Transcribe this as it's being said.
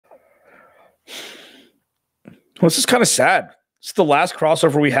Well, this is kind of sad. It's the last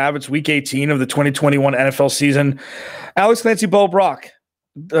crossover we have. It's week 18 of the 2021 NFL season. Alex, Clancy, Bo Brack,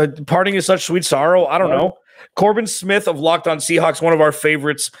 parting is such sweet sorrow. I don't know. Corbin Smith of Locked On Seahawks, one of our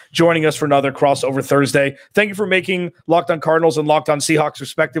favorites, joining us for another crossover Thursday. Thank you for making Locked On Cardinals and Locked On Seahawks,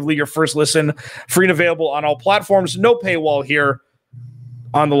 respectively, your first listen. Free and available on all platforms. No paywall here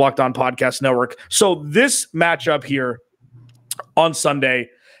on the Locked On Podcast Network. So this matchup here on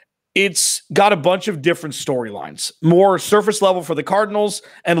Sunday, it's got a bunch of different storylines, more surface level for the Cardinals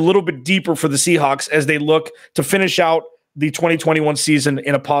and a little bit deeper for the Seahawks as they look to finish out the 2021 season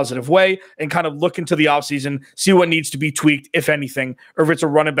in a positive way and kind of look into the offseason, see what needs to be tweaked, if anything, or if it's a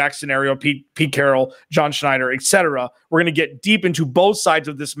running back scenario, Pete Carroll, John Schneider, etc. We're going to get deep into both sides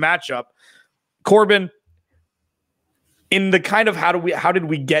of this matchup. Corbin, in the kind of how did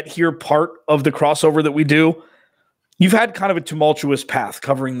we get here part of the crossover that we do, you've had kind of a tumultuous path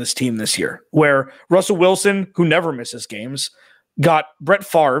covering this team this year where Russell Wilson, who never misses games, got Brett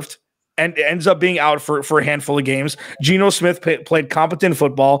Favre'd and ends up being out for a handful of games. Geno Smith played competent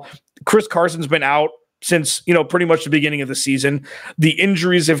football. Chris Carson's been out since, pretty much the beginning of the season. The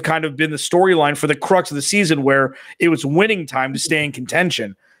injuries have kind of been the storyline for the crux of the season where it was winning time to stay in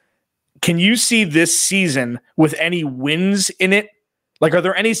contention. Can you see this season with any wins in it? Like, are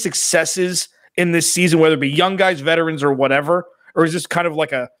there any successes in this season, whether it be young guys, veterans, or whatever? Or is this kind of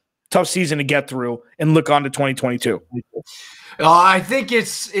like a tough season to get through and look on to 2022? I think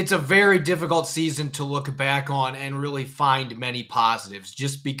it's a very difficult season to look back on and really find many positives,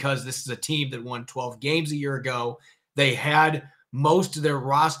 just because this is a team that won 12 games a year ago. They had most of their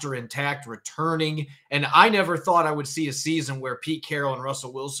roster intact returning, and I never thought I would see a season where Pete Carroll and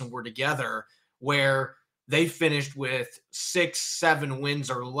Russell Wilson were together where they finished with 6-7 wins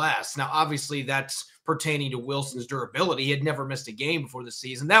or less. Now, obviously, that's pertaining to Wilson's durability. He had never missed a game before the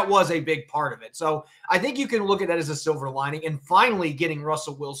season. That was a big part of it. So I think you can look at that as a silver lining, and finally getting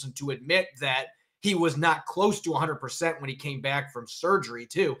Russell Wilson to admit that he was not close to 100% when he came back from surgery,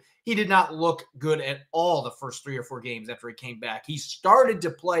 too. He did not look good at all the first 3 or 4 games after he came back. He started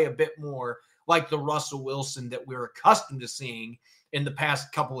to play a bit more like the Russell Wilson that we're accustomed to seeing in the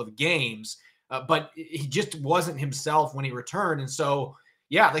past couple of games, but he just wasn't himself when he returned. And so,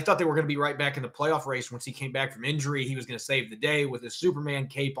 yeah, they thought they were going to be right back in the playoff race once he came back from injury. He was going to save the day with his Superman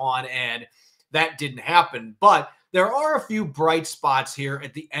cape on, and that didn't happen. But there are a few bright spots here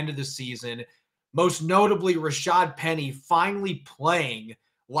at the end of the season, most notably Rashad Penny finally playing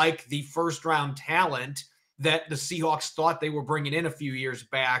like the first-round talent that the Seahawks thought they were bringing in a few years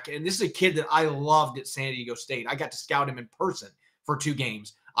back. And this is a kid that I loved at San Diego State. I got to scout him in person for 2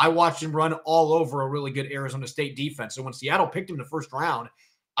 games. I watched him run all over a really good Arizona State defense. So when Seattle picked him in the first round,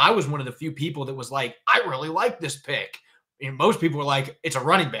 I was one of the few people that was like, I really like this pick. And most people were like, it's a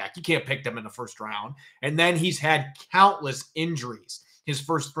running back. You can't pick them in the first round. And then he's had countless injuries. His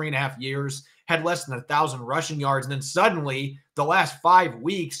first 3.5 years had less than 1,000 rushing yards. And then suddenly, the last 5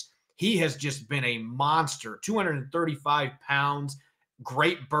 weeks, he has just been a monster. 235 pounds,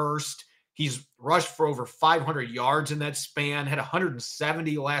 great burst. He's rushed for over 500 yards in that span, had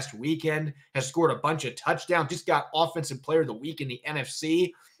 170 last weekend, has scored a bunch of touchdowns, just got Offensive Player of the Week in the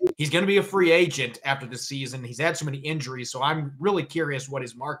NFC. He's going to be a free agent after the season. He's had so many injuries, so I'm really curious what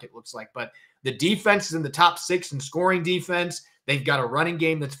his market looks like. But the defense is in the top 6 in scoring defense. They've got a running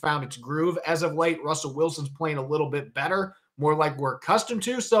game that's found its groove. As of late, Russell Wilson's playing a little bit better, more like we're accustomed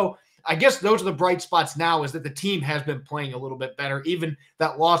to. So I guess those are the bright spots now, is that the team has been playing a little bit better. Even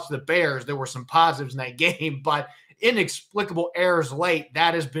that loss to the Bears, there were some positives in that game, but inexplicable errors late,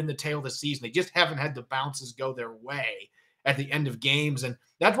 that has been the tale of the season. They just haven't had the bounces go their way at the end of games, and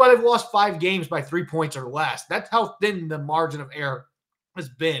that's why they've lost 5 games by 3 points or less. That's how thin the margin of error has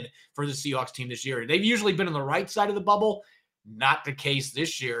been for the Seahawks team this year. They've usually been on the right side of the bubble. Not the case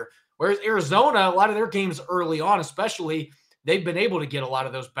this year. Whereas Arizona, a lot of their games early on, especially, they've been able to get a lot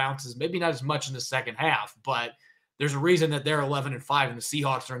of those bounces, maybe not as much in the second half, but there's a reason that they're 11-5 and the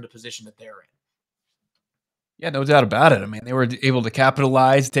Seahawks are in the position that they're in. Yeah, no doubt about it. I mean, they were able to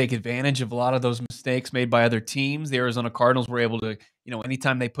capitalize, take advantage of a lot of those mistakes made by other teams. The Arizona Cardinals were able to,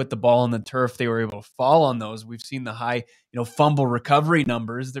 anytime they put the ball on the turf, they were able to fall on those. We've seen the high, fumble recovery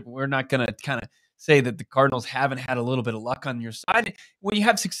numbers. That we're not going to kind of say that the Cardinals haven't had a little bit of luck on your side. When you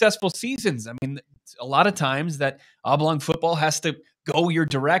have successful seasons, I mean, a lot of times that oblong football has to go your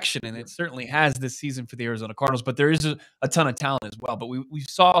direction, and it certainly has this season for the Arizona Cardinals, but there is a ton of talent as well. But we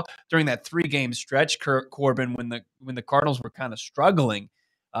saw during that 3-game stretch, Corbin, when the Cardinals were kind of struggling,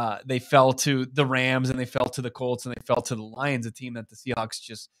 they fell to the Rams, and they fell to the Colts, and they fell to the Lions, a team that the Seahawks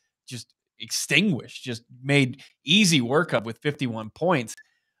just extinguished, just made easy work of with 51 points.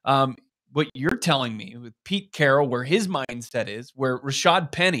 what you're telling me with Pete Carroll, where his mindset is, where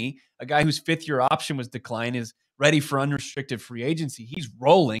Rashad Penny, a guy whose fifth-year option was declined, is ready for unrestricted free agency. He's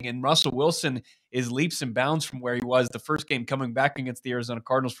rolling, and Russell Wilson is leaps and bounds from where he was the first game coming back against the Arizona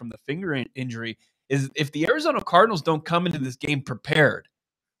Cardinals from the finger injury. Is if the Arizona Cardinals don't come into this game prepared,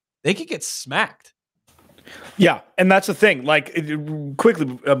 they could get smacked. Yeah, and that's the thing. Like,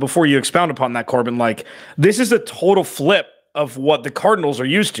 quickly before you expound upon that, Corbin, like, this is a total flip of what the Cardinals are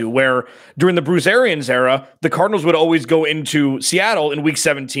used to, where during the Bruce Arians era, the Cardinals would always go into Seattle in week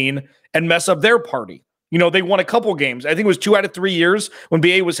 17 and mess up their party. You know, they won a couple games. I think it was 2 out of 3 years when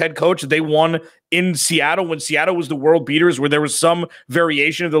BA was head coach. They won in Seattle when Seattle was the world beaters, where there was some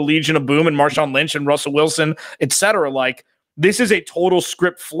variation of the Legion of Boom and Marshawn Lynch and Russell Wilson, etc. Like, this is a total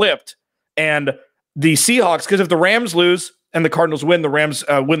script flipped. And the Seahawks, because if the Rams lose and the Cardinals win, the Rams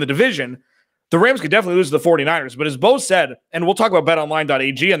win the division, the Rams could definitely lose to the 49ers. But as Bo said, and we'll talk about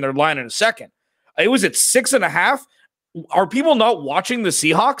betonline.ag and their line in a second, it was at 6.5. Are people not watching the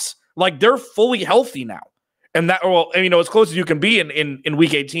Seahawks? Like, they're fully healthy now. And that, well, you know, as close as you can be in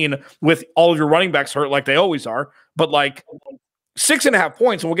week 18 with all of your running backs hurt like they always are. But like 6.5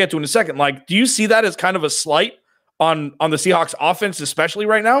 points, and we'll get to in a second. Like, do you see that as kind of a slight on the Seahawks offense, especially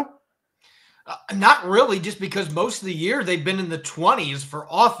right now? Not really, just because most of the year they've been in the 20s for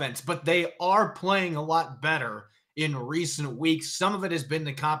offense, but they are playing a lot better in recent weeks. Some of it has been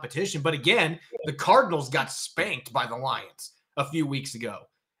the competition, but again, the Cardinals got spanked by the Lions a few weeks ago,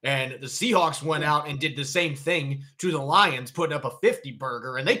 and the Seahawks went out and did the same thing to the Lions, putting up a 50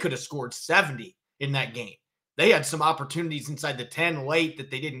 burger, and they could have scored 70 in that game. They had some opportunities inside the 10 late that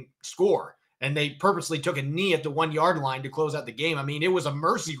they didn't score. And they purposely took a knee at the 1 yard line to close out the game. I mean, it was a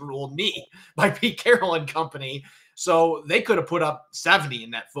mercy rule knee by Pete Carroll and company. So they could have put up 70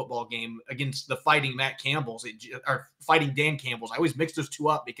 in that football game against the Fighting Matt Campbells, or Fighting Dan Campbells. I always mix those two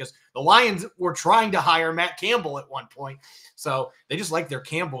up because the Lions were trying to hire Matt Campbell at one point. So they just like their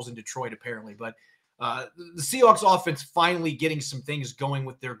Campbells in Detroit, apparently. But the Seahawks offense finally getting some things going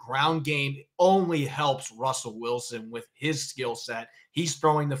with their ground game only helps Russell Wilson with his skill set. He's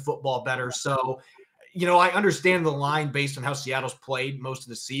throwing the football better. So, you know, I understand the line based on how Seattle's played most of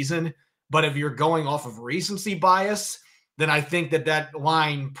the season, but if you're going off of recency bias, then I think that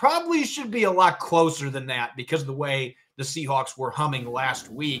line probably should be a lot closer than that because of the way the Seahawks were humming last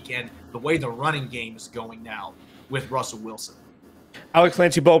week and the way the running game is going now with Russell Wilson. Alex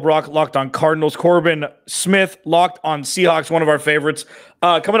Clancy, Bo Brack, locked on Cardinals. Corbin Smith, locked on Seahawks, one of our favorites.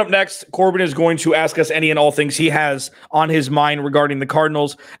 Coming up next, Corbin is going to ask us any and all things he has on his mind regarding the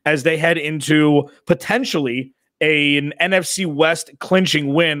Cardinals as they head into potentially an NFC West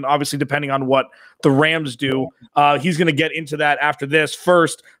clinching win, obviously depending on what the Rams do. He's going to get into that after this.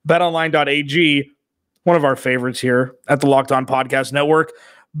 First, betonline.ag, one of our favorites here at the Locked On Podcast Network.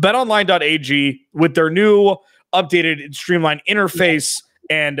 Betonline.ag, with their new updated and streamlined interface,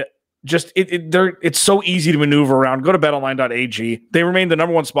 and just it's so easy to maneuver around. Go to betonline.ag. They remain the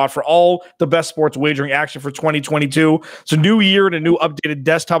number one spot for all the best sports wagering action for 2022. It's a new year and a new updated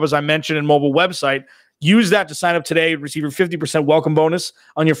desktop, as I mentioned, and mobile website. Use that to sign up today and receive your 50% welcome bonus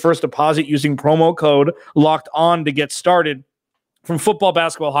on your first deposit using promo code Locked On to get started. From football,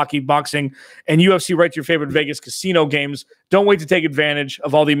 basketball, hockey, boxing, and UFC right to your favorite Vegas casino games. Don't wait to take advantage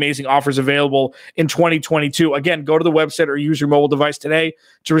of all the amazing offers available in 2022. Again, go to the website or use your mobile device today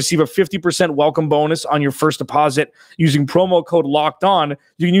to receive a 50% welcome bonus on your first deposit using promo code Locked On.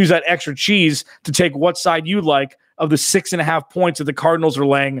 You can use that extra cheese to take what side you like of the 6.5 points that the Cardinals are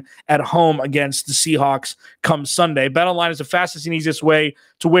laying at home against the Seahawks come Sunday. BetOnline is the fastest and easiest way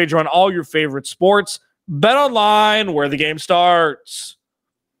to wager on all your favorite sports. BetOnline, where the game starts.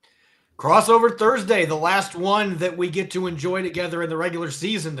 Crossover Thursday, the last one that we get to enjoy together in the regular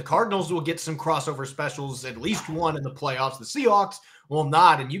season. The Cardinals will get some crossover specials, at least one in the playoffs. The Seahawks will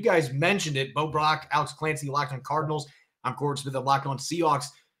not. And you guys mentioned it. Bo Brack, Alex Clancy, Locked On Cardinals. I'm Corbin Smith, Locked On Seahawks.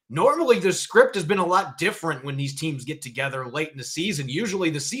 Normally, the script has been a lot different when these teams get together late in the season. Usually,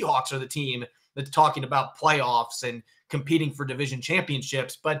 the Seahawks are the team that's talking about playoffs and competing for division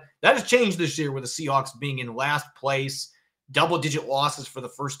championships, but that has changed this year with the Seahawks being in last place, double-digit losses for the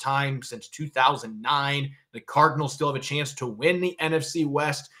first time since 2009. The Cardinals still have a chance to win the NFC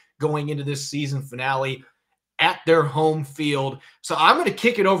West going into this season finale at their home field. So I'm going to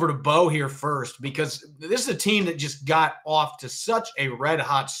kick it over to Bo here first, because this is a team that just got off to such a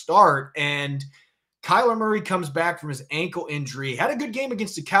red-hot start, and Kyler Murray comes back from his ankle injury, had a good game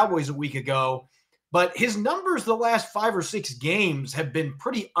against the Cowboys a week ago, but his numbers the last 5 or 6 games have been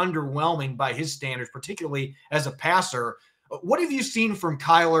pretty underwhelming by his standards, particularly as a passer. What have you seen from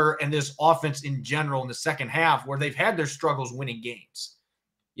Kyler and this offense in general in the second half where they've had their struggles winning games?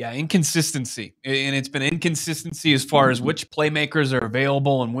 Yeah, inconsistency. And it's been inconsistency as far as which playmakers are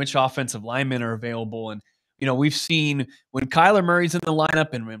available and which offensive linemen are available. And, we've seen when Kyler Murray's in the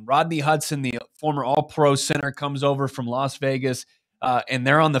lineup and when Rodney Hudson, the former All-Pro center, comes over from Las Vegas and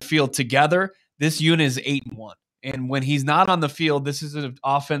they're on the field together, this unit is 8-1. And when he's not on the field, this is an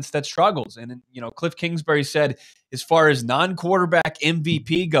offense that struggles. And, Cliff Kingsbury said, as far as non-quarterback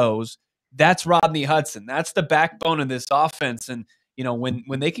MVP goes, that's Rodney Hudson. That's the backbone of this offense. And,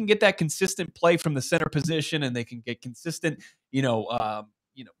 when they can get that consistent play from the center position and they can get consistent,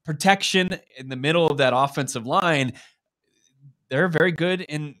 protection in the middle of that offensive line, they're very good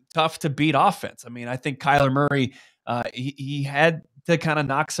and tough to beat offense. I mean, I think Kyler Murray, he had to kind of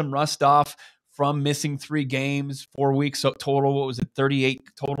knock some rust off from missing 3 games, 4 weeks total. What was it? 38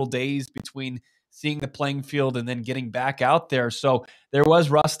 total days between seeing the playing field and then getting back out there. So there was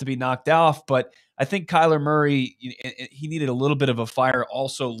rust to be knocked off, but I think Kyler Murray, he needed a little bit of a fire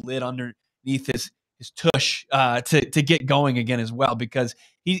also lit underneath his tush to get going again as well, because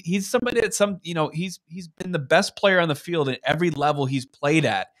he's somebody that he's been the best player on the field at every level he's played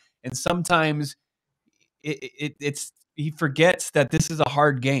at, and sometimes he forgets that this is a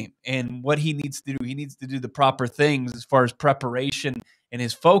hard game and what he needs to do. He needs to do the proper things as far as preparation and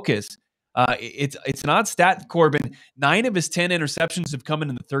his focus. It's an odd stat, Corbin. 9 of his 10 interceptions have come in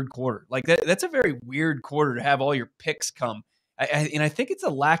the third quarter. Like that's a very weird quarter to have all your picks come. And I think it's a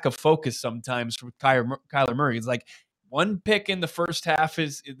lack of focus sometimes for Kyler Murray. It's like 1 pick in the first half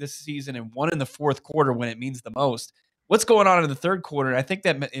is this season and 1 in the fourth quarter when it means the most. What's going on in the third quarter? I think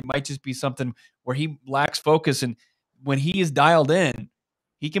that it might just be something where he lacks focus, and when he is dialed in,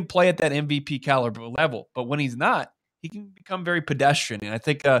 he can play at that MVP caliber level. But when he's not, he can become very pedestrian. And I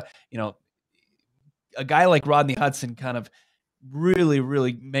think, a guy like Rodney Hudson kind of really,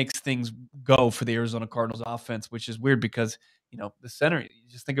 really makes things go for the Arizona Cardinals offense, which is weird because, the center, you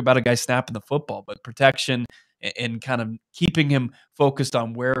just think about a guy snapping the football, but protection and kind of keeping him focused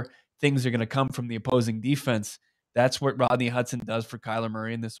on where things are going to come from the opposing defense. That's what Rodney Hudson does for Kyler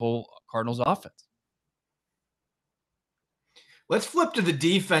Murray and this whole Cardinals offense. Let's flip to the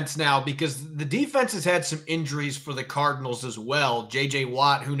defense now, because the defense has had some injuries for the Cardinals as well. J.J.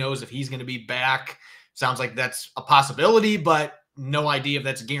 Watt, who knows if he's going to be back? Sounds like that's a possibility, but no idea if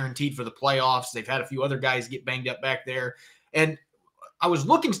that's guaranteed for the playoffs. They've had a few other guys get banged up back there. And I was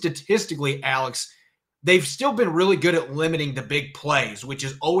looking statistically, Alex, they've still been really good at limiting the big plays, which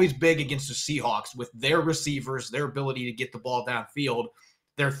is always big against the Seahawks with their receivers, their ability to get the ball downfield.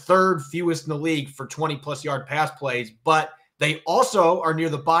 They're 3rd fewest in the league for 20-plus yard pass plays, but they also are near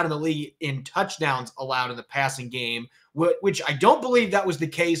the bottom of the league in touchdowns allowed in the passing game, which I don't believe that was the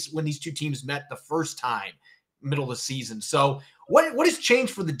case when these two teams met the first time, middle of the season. So what has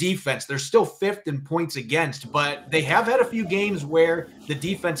changed for the defense? They're still 5th in points against, but they have had a few games where the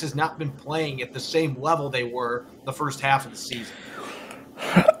defense has not been playing at the same level they were the first half of the season.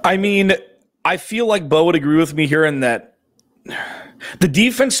 I mean, I feel like Bo would agree with me here in that the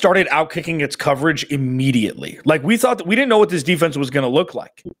defense started outkicking its coverage immediately. Like we didn't know what this defense was going to look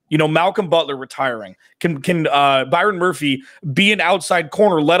like. Malcolm Butler retiring. Can Byron Murphy be an outside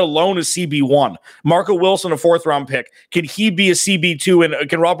corner, let alone a CB1? Marco Wilson, a 4th-round pick. Can he be a CB2? And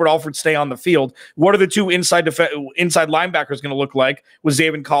can Robert Alford stay on the field? What are the 2 inside linebackers going to look like with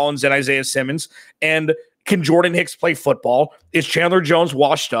Zaven Collins and Isaiah Simmons? And can Jordan Hicks play football? Is Chandler Jones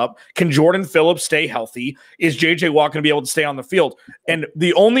washed up? Can Jordan Phillips stay healthy? Is J.J. Watt going to be able to stay on the field? And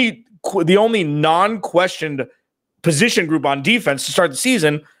the only non-questioned position group on defense to start the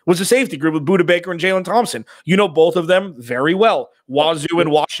season was the safety group with Budda Baker and Jalen Thompson. Both of them very well, Wazoo and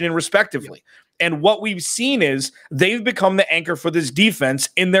Washington respectively. And what we've seen is they've become the anchor for this defense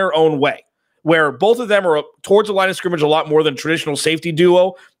in their own way, where both of them are towards the line of scrimmage a lot more than traditional safety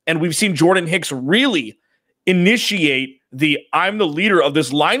duo. And we've seen Jordan Hicks really initiate I'm the leader of this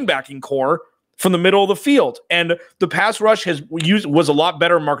linebacking core from the middle of the field. And the pass rush was a lot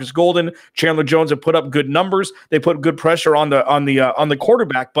better. Marcus Golden, Chandler Jones have put up good numbers. They put good pressure on the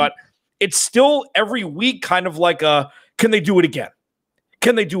quarterback, but it's still every week kind of like can they do it again?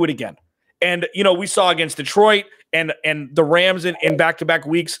 Can they do it again? And we saw against Detroit and the Rams in back-to-back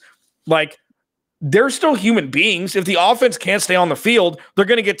weeks, like they're still human beings. If the offense can't stay on the field, they're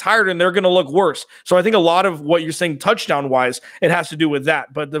going to get tired and they're going to look worse. So I think a lot of what you're saying touchdown-wise, it has to do with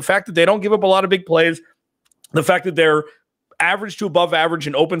that. But the fact that they don't give up a lot of big plays, the fact that they're average to above average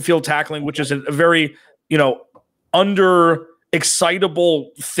in open field tackling, which is a very,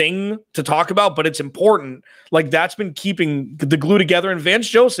 under-excitable thing to talk about, but it's important. Like that's been keeping the glue together. And Vance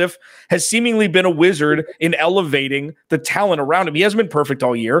Joseph has seemingly been a wizard in elevating the talent around him. He hasn't been perfect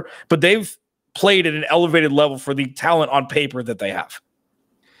all year, but they've played at an elevated level for the talent on paper that they have.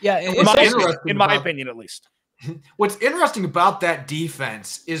 Yeah, in my opinion, at least. What's interesting about that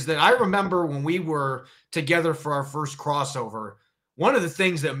defense is that I remember when we were together for our first crossover, one of the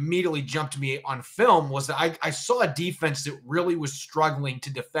things that immediately jumped to me on film was that I saw a defense that really was struggling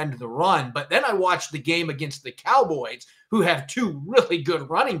to defend the run. But then I watched the game against the Cowboys, who have two really good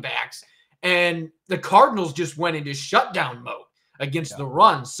running backs, and the Cardinals just went into shutdown mode against the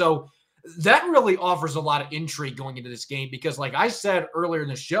run. So that really offers a lot of intrigue going into this game because, like I said earlier in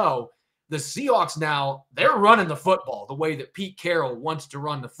the show, the Seahawks now, they're running the football the way that Pete Carroll wants to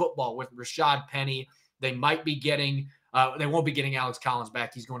run the football with Rashad Penny. They might be getting they won't be getting Alex Collins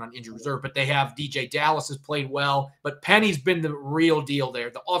back. He's going on injured reserve, but they have DJ Dallas has played well, but Penny's been the real deal there.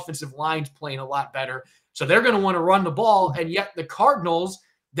 The offensive line's playing a lot better. So they're going to want to run the ball. And yet the Cardinals,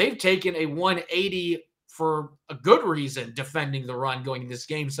 they've taken a 180 for a good reason defending the run going in this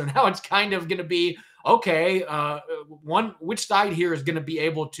game. So now it's kind of going to be, okay, which side here is going to be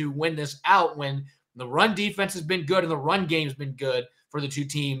able to win this out when the run defense has been good and the run game has been good for the two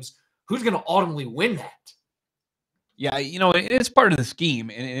teams? Who's going to ultimately win that? Yeah, it's part of the scheme,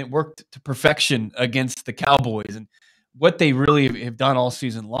 and it worked to perfection against the Cowboys. And what they really have done all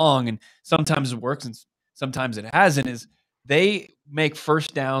season long, and sometimes it works and sometimes it hasn't, is they make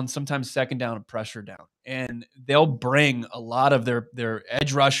first down, sometimes second down, and pressure down. And they'll bring a lot of their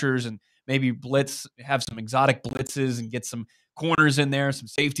edge rushers and maybe blitz, have some exotic blitzes and get some corners in there, some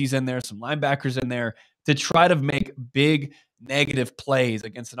safeties in there, some linebackers in there to try to make big negative plays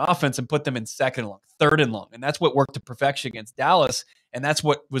against an offense and put them in second and long, third and long. And that's what worked to perfection against Dallas. And that's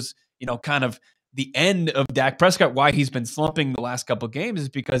what was, kind of the end of Dak Prescott, why he's been slumping the last couple of games is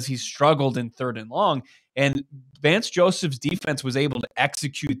because he's struggled in third and long. And Vance Joseph's defense was able to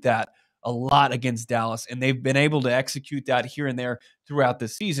execute that a lot against Dallas. And they've been able to execute that here and there throughout the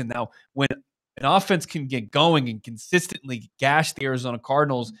season. Now, when an offense can get going and consistently gash the Arizona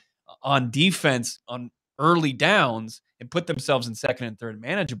Cardinals on defense on early downs and put themselves in second and third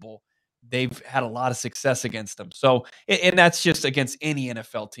manageable, they've had a lot of success against them. So, and that's just against any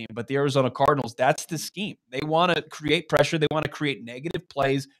NFL team. But the Arizona Cardinals, that's the scheme. They want to create pressure. They want to create negative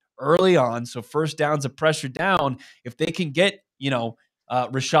plays early on. So first down's a pressure down. If they can get,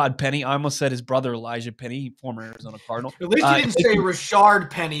 Rashad Penny, I almost said his brother Elijah Penny, former Arizona Cardinal. At least you didn't say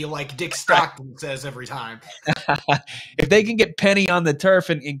Rashard Penny like Dick Stockton says every time. If they can get Penny on the turf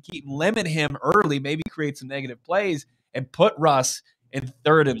and limit him early, maybe create some negative plays and put Russ in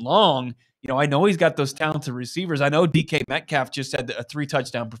third and long. I know he's got those talented receivers. I know DK Metcalf just had a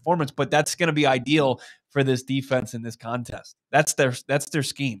 3-touchdown performance, but that's going to be ideal for this defense in this contest. That's their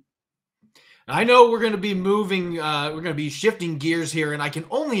scheme. I know we're going to be moving, we're going to be shifting gears here, and I can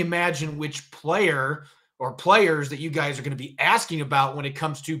only imagine which player or players that you guys are going to be asking about when it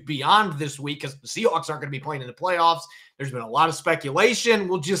comes to beyond this week, because the Seahawks aren't going to be playing in the playoffs. There's been a lot of speculation.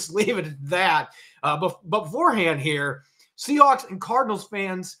 We'll just leave it at that. But beforehand here, Seahawks and Cardinals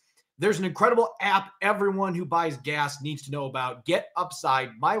fans, there's an incredible app everyone who buys gas needs to know about. Get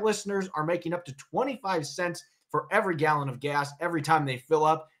Upside. My listeners are making up to 25 cents for every gallon of gas every time they fill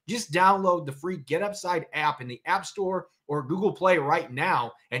up. Just download the free Get Upside app in the App Store or Google Play right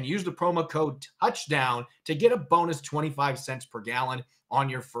now and use the promo code TOUCHDOWN to get a bonus 25 cents per gallon on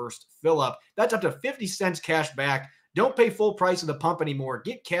your first fill up. That's up to 50 cents cash back. Don't pay full price of the pump anymore.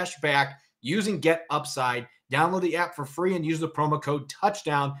 Get cash back using Get Upside. Download the app for free and use the promo code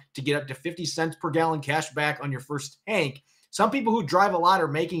TOUCHDOWN to get up to 50 cents per gallon cash back on your first tank. Some people who drive a lot are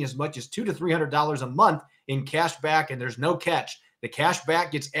making as much as $200 to $300 a month in cash back, and there's no catch. The cash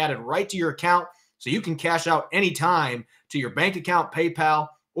back gets added right to your account, so you can cash out anytime to your bank account, PayPal,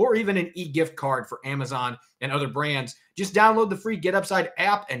 or even an e-gift card for Amazon and other brands. Just download the free Get Upside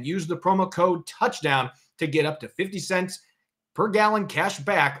app and use the promo code TOUCHDOWN to get up to 50 cents per gallon cash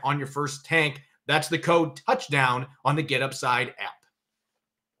back on your first tank. That's the code TOUCHDOWN on the Get Upside app.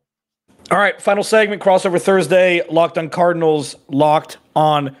 All right, final segment, crossover Thursday, Locked on Cardinals, Locked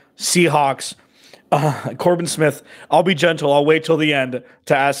on Seahawks. Corbin Smith, I'll be gentle. I'll wait till the end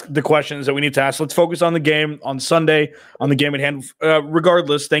to ask the questions that we need to ask. Let's focus on the game on Sunday, on the game at hand.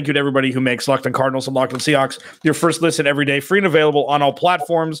 Regardless, thank you to everybody who makes Locked on Cardinals and Locked on Seahawks your first listen every day, free and available on all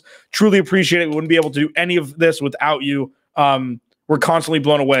platforms. Truly appreciate it. We wouldn't be able to do any of this without you. We're constantly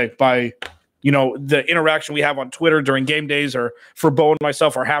blown away by the interaction we have on Twitter during game days, or for Bo and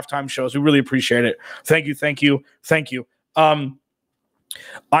myself, our halftime shows. We really appreciate it. Thank you.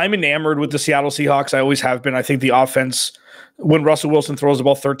 I'm enamored with the Seattle Seahawks. I always have been. I think the offense, when Russell Wilson throws the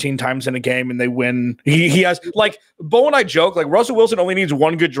ball 13 times in a game and they win, he has, like, Bo and I joke, like, Russell Wilson only needs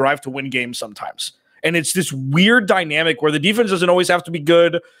one good drive to win games sometimes. And it's this weird dynamic where the defense doesn't always have to be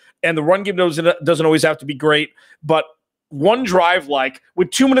good and the run game doesn't always have to be great. But one drive, like with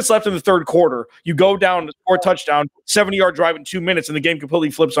 2 minutes left in the third quarter, you go down to score a touchdown, 70-yard drive in 2 minutes, and the game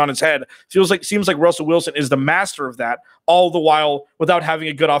completely flips on its head. Seems like Russell Wilson is the master of that, all the while without having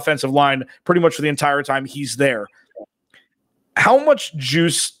a good offensive line pretty much for the entire time he's there. How much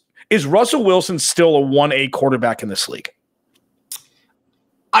juice is Russell Wilson still a 1A quarterback in this league?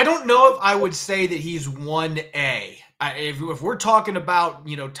 I don't know if I would say that he's 1A. If we're talking about,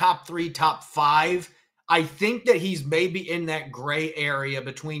 top 3, top 5, I think that he's maybe in that gray area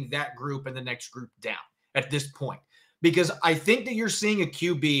between that group and the next group down at this point. Because I think that you're seeing a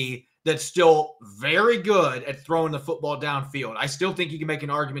QB that's still very good at throwing the football downfield. I still think you can make an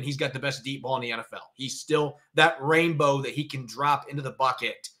argument he's got the best deep ball in the NFL. He's still that rainbow that he can drop into the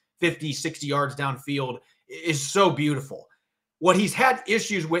bucket 50, 60 yards downfield is so beautiful. What he's had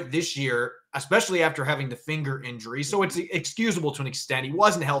issues with this year, especially after having the finger injury, so it's excusable to an extent. He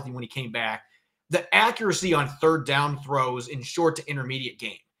wasn't healthy when he came back. The accuracy on third down throws in short to intermediate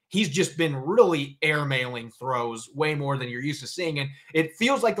game. He's just been really airmailing throws way more than you're used to seeing. And it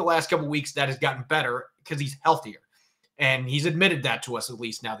feels like the last couple of weeks that has gotten better because he's healthier. And he's admitted that to us at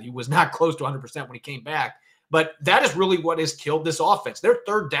least now that he was not close to 100% when he came back. But that is really what has killed this offense. Their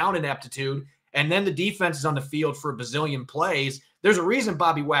third down ineptitude, and then the defense is on the field for a bazillion plays. There's a reason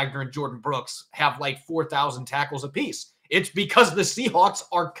Bobby Wagner and Jordan Brooks have like 4,000 tackles apiece. It's because the Seahawks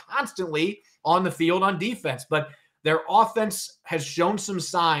are constantly on the field on defense, but their offense has shown some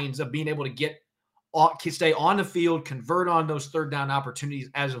signs of being able to stay on the field, convert on those third down opportunities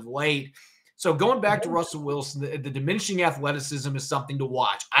as of late. So going back to Russell Wilson, the diminishing athleticism is something to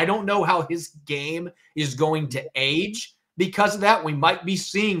watch. I don't know how his game is going to age because of that. We might be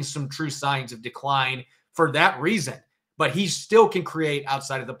seeing some true signs of decline for that reason, but he still can create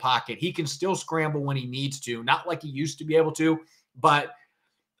outside of the pocket. He can still scramble when he needs to, not like he used to be able to, but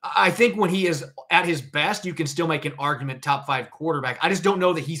I think when he is at his best, you can still make an argument top 5 quarterback. I just don't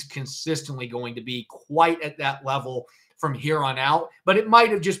know that he's consistently going to be quite at that level from here on out, but it might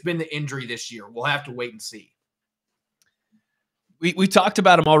have just been the injury this year. We'll have to wait and see. We talked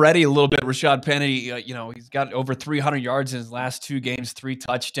about him already a little bit. Rashad Penny, he's got over 300 yards in his last 2 games, 3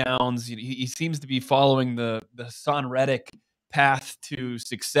 touchdowns. He seems to be following the Son Reddick path to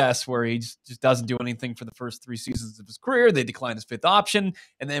success, where he just doesn't do anything for the first 3 seasons of his career. They decline his 5th option,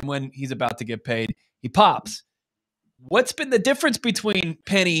 and then when he's about to get paid, he pops. What's been the difference between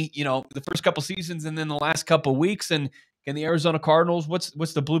Penny, the first couple seasons and then the last couple weeks, and the Arizona Cardinals? What's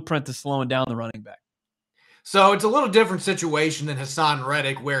the blueprint to slowing down the running back? So it's a little different situation than Hassan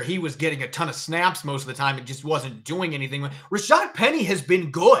Reddick, where he was getting a ton of snaps most of the time and just wasn't doing anything. Rashad Penny has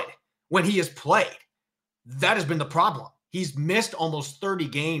been good when he has played. That has been the problem. He's missed almost 30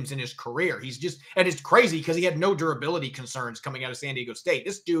 games in his career. And it's crazy because he had no durability concerns coming out of San Diego State.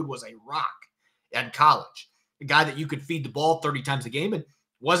 This dude was a rock at college, a guy that you could feed the ball 30 times a game and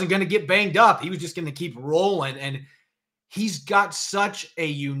wasn't going to get banged up. He was just going to keep rolling. And he's got such a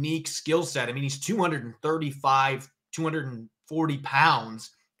unique skill set. I mean, he's 235, 240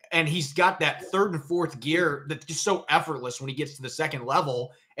 pounds, and he's got that third and fourth gear that's just so effortless when he gets to the second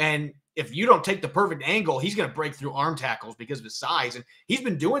level. And if you don't take the perfect angle, he's going to break through arm tackles because of his size. And he's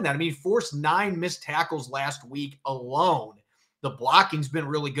been doing that. I mean, he forced 9 missed tackles last week alone. The blocking's been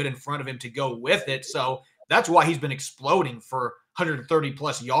really good in front of him to go with it. So that's why he's been exploding for 130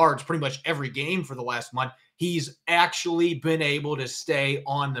 plus yards pretty much every game for the last month. He's actually been able to stay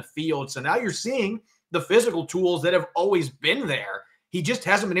on the field. So now you're seeing the physical tools that have always been there. He just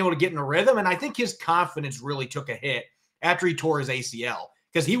hasn't been able to get in a rhythm. And I think his confidence really took a hit after he tore his ACL,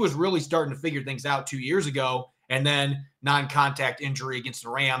 because he was really starting to figure things out 2 years ago, and then non-contact injury against the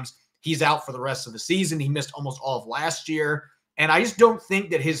Rams. He's out for the rest of the season. He missed almost all of last year. And I just don't think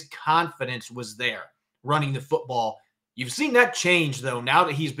that his confidence was there running the football. You've seen that change, though, now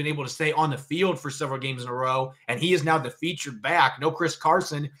that he's been able to stay on the field for several games in a row, and he is now the featured back. No Chris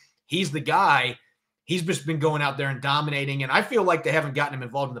Carson. He's the guy. He's just been going out there and dominating, and I feel like they haven't gotten him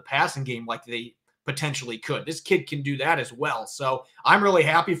involved in the passing game like they potentially could. This kid can do that as well. So I'm really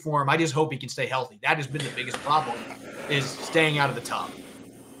happy for him. I just hope he can stay healthy. That has been the biggest problem, is staying out of the top.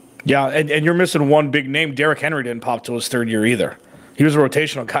 Yeah, and you're missing one big name. Derrick Henry didn't pop till his 3rd year either. He was a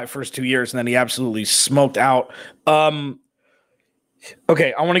rotational guy first 2 years, and then he absolutely smoked out.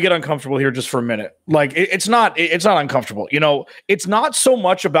 Okay, I want to get uncomfortable here just for a minute. Like, it's not uncomfortable. It's not so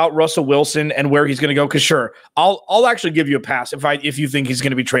much about Russell Wilson and where he's going to go. Because sure, I'll actually give you a pass if you think he's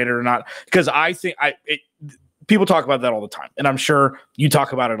going to be traded or not. Because I think people talk about that all the time, and I'm sure you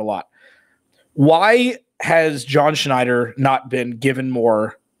talk about it a lot. Why has John Schneider not been given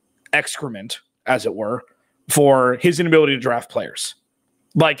more excrement, as it were, for his inability to draft players?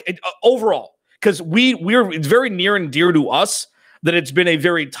 Like overall. because it's very near and dear to us that it's been a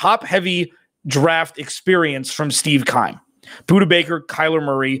very top-heavy draft experience from Steve Keim. Budda Baker, Kyler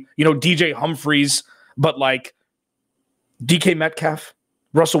Murray, DJ Humphries, but like DK Metcalf,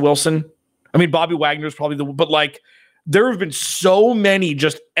 Russell Wilson. I mean, Bobby Wagner is probably but like there have been so many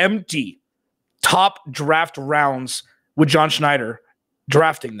just empty top draft rounds with John Schneider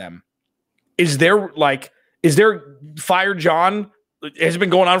drafting them. Is there Fire John? Has it been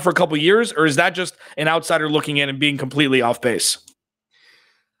going on for a couple of years, or is that just an outsider looking in and being completely off base?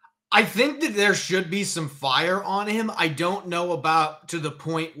 I think that there should be some fire on him. I don't know about to the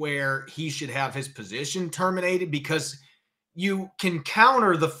point where he should have his position terminated, because you can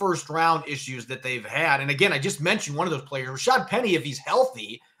counter the first round issues that they've had. And again, I just mentioned one of those players, Rashad Penny. If he's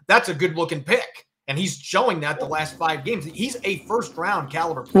healthy, that's a good looking pick. And he's showing that the last 5 games. He's a first-round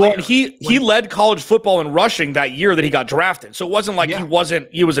caliber player. Well, he led college football in rushing that year that he got drafted. So it wasn't like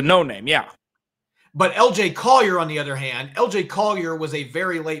he was a no-name, yeah. But L.J. Collier, on the other hand, L.J. Collier was a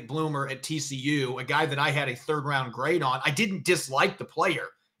very late bloomer at TCU, a guy that I had a third-round grade on. I didn't dislike the player.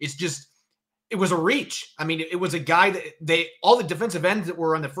 It's just it was a reach. I mean, it was a guy that all the defensive ends that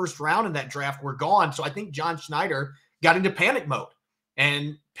were on the first round in that draft were gone. So I think John Schneider got into panic mode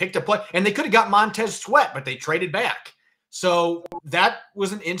and picked a play. And they could have got Montez Sweat, but they traded back. So that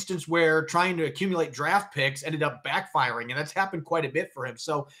was an instance where trying to accumulate draft picks ended up backfiring, and that's happened quite a bit for him.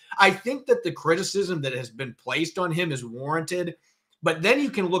 So I think that the criticism that has been placed on him is warranted. But then you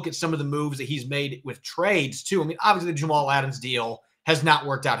can look at some of the moves that he's made with trades too. I mean, obviously the Jamal Adams deal has not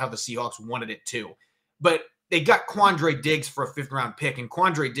worked out how the Seahawks wanted it to. But they got Quandre Diggs for a 5th-round pick, and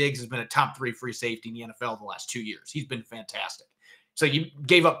Quandre Diggs has been a top 3 free safety in the NFL the last 2 years. He's been fantastic. So you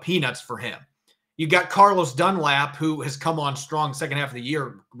gave up peanuts for him. You got Carlos Dunlap, who has come on strong second half of the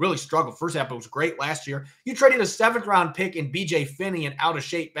year, really struggled first half, but was great last year. You traded a 7th-round pick in B.J. Finney, an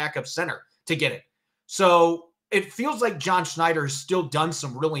out-of-shape backup center, to get it. So it feels like John Schneider has still done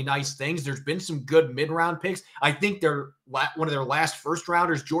some really nice things. There's been some good mid-round picks. I think one of their last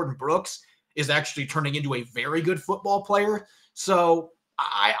first-rounders, Jordan Brooks, is actually turning into a very good football player. So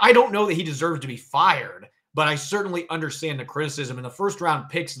I don't know that he deserves to be fired, but I certainly understand the criticism. And the first-round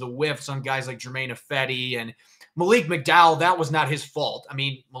picks, the whiffs on guys like Jermaine Ifedi and Malik McDowell, that was not his fault. I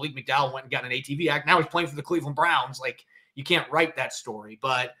mean, Malik McDowell went and got an ATV act. Now he's playing for the Cleveland Browns. Like, you can't write that story.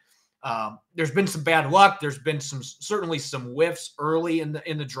 But there's been some bad luck. There's been certainly some whiffs early in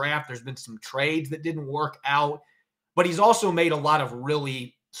the draft. There's been some trades that didn't work out. But he's also made a lot of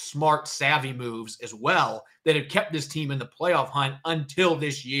really smart, savvy moves as well that have kept this team in the playoff hunt until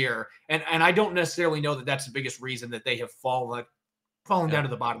this year. And I don't necessarily know that that's the biggest reason that they have fallen down to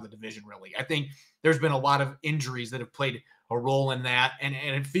the bottom of the division, really. I think there's been a lot of injuries that have played a role in that. And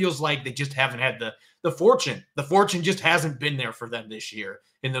it feels like they just haven't had the fortune. The fortune just hasn't been there for them this year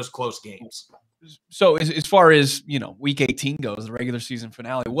in those close games. So as far as, week 18 goes, the regular season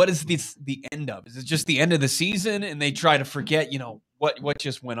finale, what is this the end of? Is it just the end of the season and they try to forget, what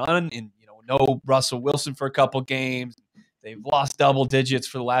just went on, and, no Russell Wilson for a couple games? They've lost double digits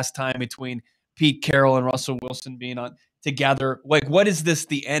for the last time between Pete Carroll and Russell Wilson being on together. Like, what is this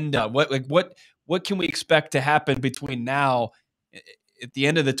the end of? What can we expect to happen between now at the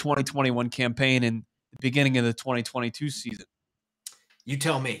end of the 2021 campaign and the beginning of the 2022 season? You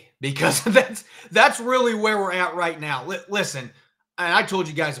tell me, because that's really where we're at right now. Listen, and I told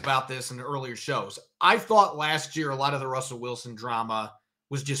you guys about this in the earlier shows. I thought last year a lot of the Russell Wilson drama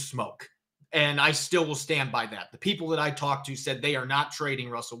was just smoke, and I still will stand by that. The people that I talked to said they are not trading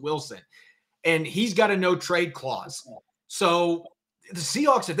Russell Wilson, and he's got a no-trade clause. So the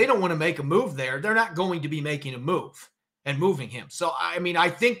Seahawks, if they don't want to make a move there, they're not going to be making a move and moving him. So, I mean, I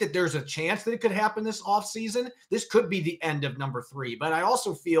think that there's a chance that it could happen this offseason. This could be the end of number 3. But I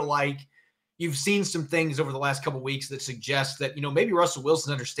also feel like you've seen some things over the last couple of weeks that suggest that, maybe Russell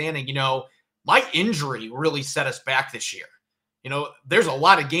Wilson's understanding, my injury really set us back this year. There's a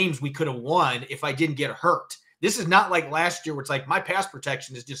lot of games we could have won if I didn't get hurt. This is not like last year where it's like my pass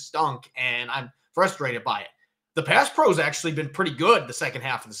protection is just stunk and I'm frustrated by it. The pass pro's actually been pretty good the second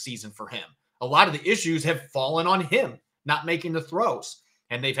half of the season for him. A lot of the issues have fallen on him not making the throws,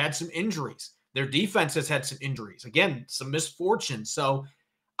 and they've had some injuries. Their defense has had some injuries. Again, some misfortune. So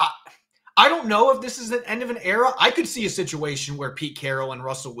I don't know if this is the end of an era. I could see a situation where Pete Carroll and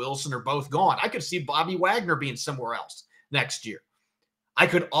Russell Wilson are both gone. I could see Bobby Wagner being somewhere else next year. I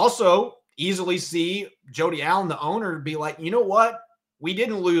could also easily see Jody Allen, the owner, be like, you know what? We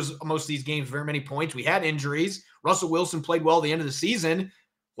didn't lose most of these games very many points. We had injuries. Russell Wilson played well at the end of the season.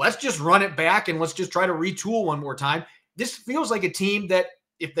 Let's just run it back and let's just try to retool one more time. This feels like a team that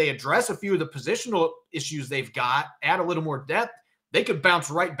if they address a few of the positional issues they've got, add a little more depth, they could bounce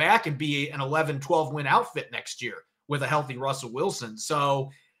right back and be an 11-12 win outfit next year with a healthy Russell Wilson. So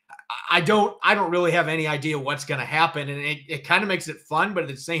I don't really have any idea what's going to happen. And it kind of makes it fun, but at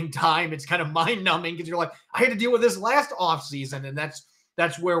the same time, it's kind of mind numbing because you're like, I had to deal with this last offseason, and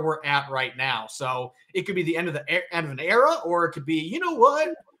that's where we're at right now. So it could be the end of an era, or it could be, you know what,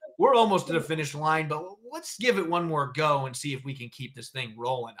 we're almost to the finish line, but let's give it one more go and see if we can keep this thing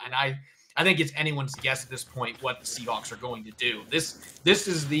rolling. And I think it's anyone's guess at this point what the Seahawks are going to do. This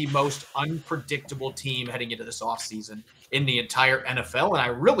is the most unpredictable team heading into this offseason in the entire NFL, and I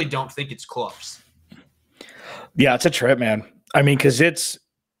really don't think it's close. Yeah, it's a trip, man. I mean, because it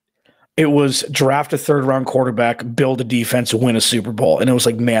was draft a third-round quarterback, build a defense, win a Super Bowl. And it was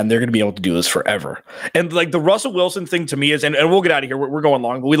like, man, they're going to be able to do this forever. And like the Russell Wilson thing to me is, and we'll get out of here. We're going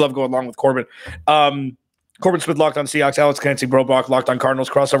long, but we love going long with Corbin. Corbin Smith, Locked on Seahawks, Alex Clancy, Bo Brack, Locked on Cardinals,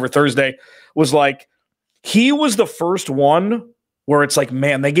 crossover Thursday, was like, he was the first one where it's like,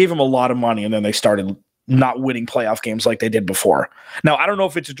 man, they gave him a lot of money and then they started not winning playoff games like they did before. Now, I don't know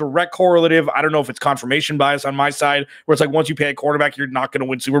if it's a direct correlative. I don't know if it's confirmation bias on my side, where it's like, once you pay a quarterback, you're not going to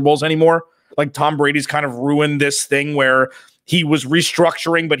win Super Bowls anymore. Like Tom Brady's kind of ruined this thing where he was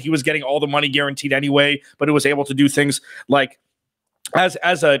restructuring, but he was getting all the money guaranteed anyway, but it was able to do things like, as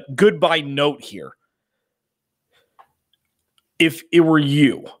a goodbye note here, if it were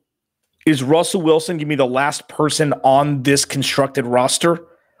you, is Russell Wilson going to be the last person on this constructed roster?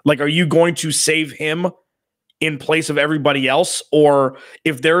 Like, are you going to save him in place of everybody else? Or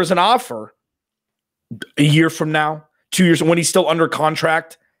if there is an offer a year from now, 2 years, when he's still under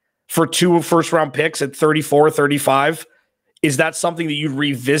contract for 2 first-round picks at 34, 35, is that something that you'd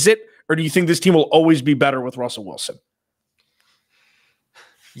revisit? Or do you think this team will always be better with Russell Wilson?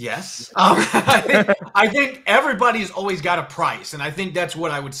 Yes. I think everybody's always got a price, and I think that's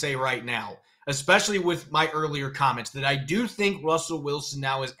what I would say right now, especially with my earlier comments, that I do think Russell Wilson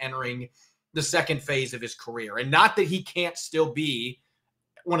now is entering the second phase of his career. And not that he can't still be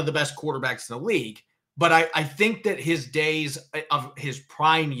one of the best quarterbacks in the league, but I think that his days of his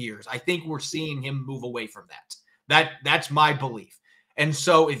prime years, I think we're seeing him move away from that. That's my belief. And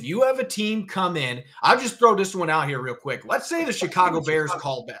so if you have a team come in, I'll just throw this one out here real quick. Let's say the Chicago Bears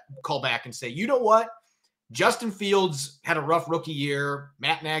call back and say, you know what? Justin Fields had a rough rookie year.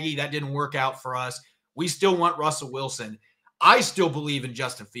 Matt Nagy, that didn't work out for us. We still want Russell Wilson. I still believe in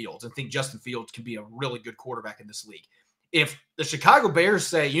Justin Fields and think Justin Fields can be a really good quarterback in this league. If the Chicago Bears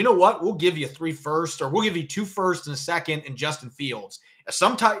say, you know what, we'll give you 3 firsts, or we'll give you 2 firsts and a second and Justin Fields,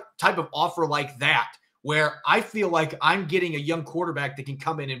 some type of offer like that, where I feel like I'm getting a young quarterback that can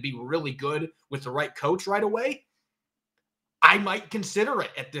come in and be really good with the right coach right away, I might consider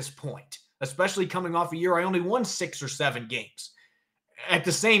it at this point, especially coming off a year I only won 6 or 7 games. At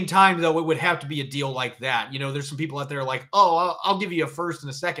the same time, though, it would have to be a deal like that. You know, there's some people out there like, oh, I'll give you a first and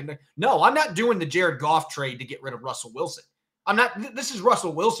a second. No, I'm not doing the Jared Goff trade to get rid of Russell Wilson. I'm not. This is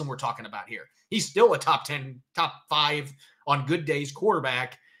Russell Wilson we're talking about here. He's still a top 10, top 5 on good days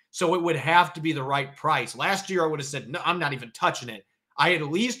quarterback. So it would have to be the right price. Last year, I would have said, no, I'm not even touching it. I at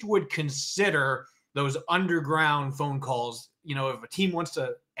least would consider those underground phone calls. You know, if a team wants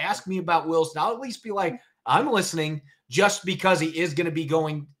to ask me about Wilson, I'll at least be like, I'm listening, just because he is going to be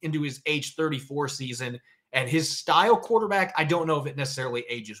going into his age 34 season. And his style quarterback, I don't know if it necessarily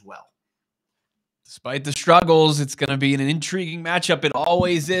ages well. Despite the struggles, it's going to be an intriguing matchup. It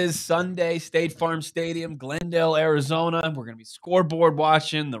always is. Sunday, State Farm Stadium, Glendale, Arizona. We're going to be scoreboard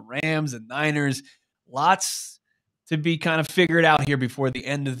watching the Rams and Niners. Lots to be kind of figured out here before the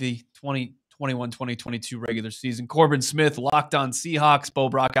end of the 2021-2022 regular season. Corbin Smith, Locked on Seahawks. Bo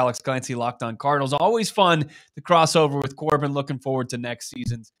Brack, Alex Clancy, Locked on Cardinals. Always fun to cross over with Corbin. Looking forward to next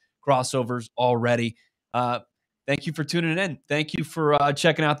season's crossovers already. Thank you for tuning in. Thank you for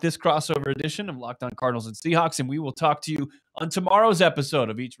checking out this crossover edition of Locked on Cardinals and Seahawks, and we will talk to you on tomorrow's episode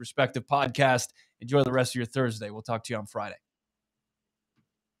of each respective podcast. Enjoy the rest of your Thursday. We'll talk to you on Friday.